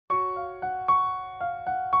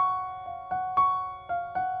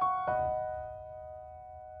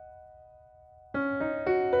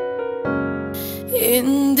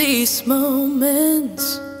In these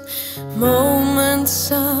moments,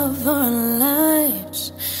 moments of our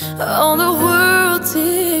lives, all the world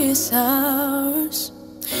is ours,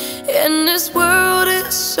 and this world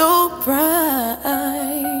is so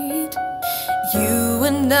bright. You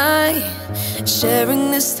and I sharing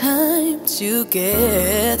this time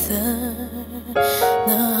together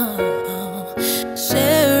now,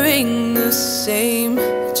 sharing the same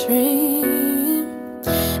dream.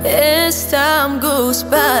 As time goes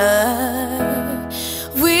by,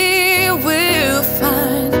 we will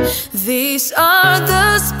find these are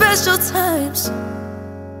the special times,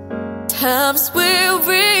 times we'll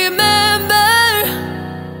remember.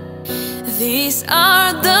 These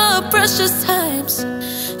are the precious times,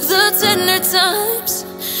 the tender times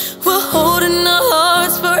we'll hold in our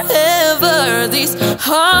hearts forever. These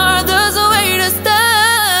are the sweetest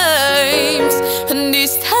times, and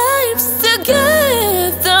these times together.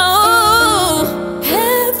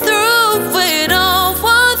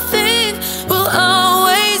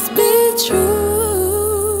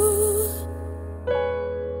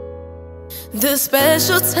 The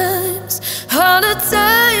special times are the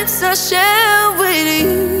times I share with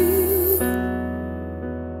you.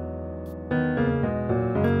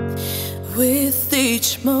 With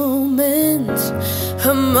each moment,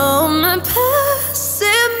 a moment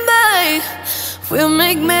passing by, we'll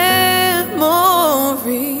make memories,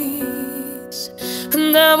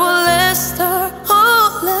 and that will last our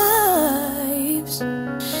whole lives.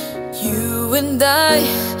 You and I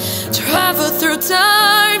travel through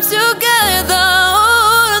time together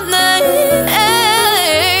all night,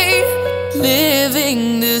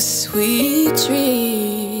 living this sweet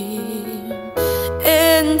dream.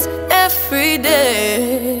 And every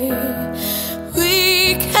day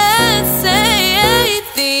we can say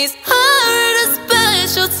these are the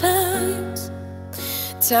special times,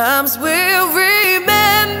 times we'll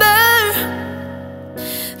remember.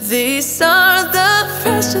 These are the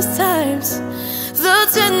precious times, the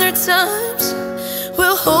tender times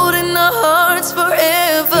we'll hold in our hearts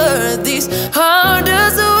forever. These are the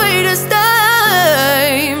sweetest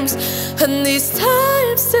times, and these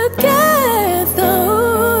times together.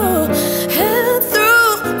 And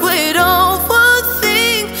through it all, one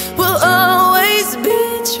thing will always be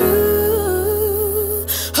true.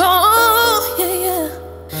 Oh yeah, yeah.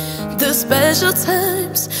 The special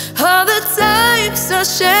times are the times I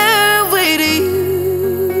share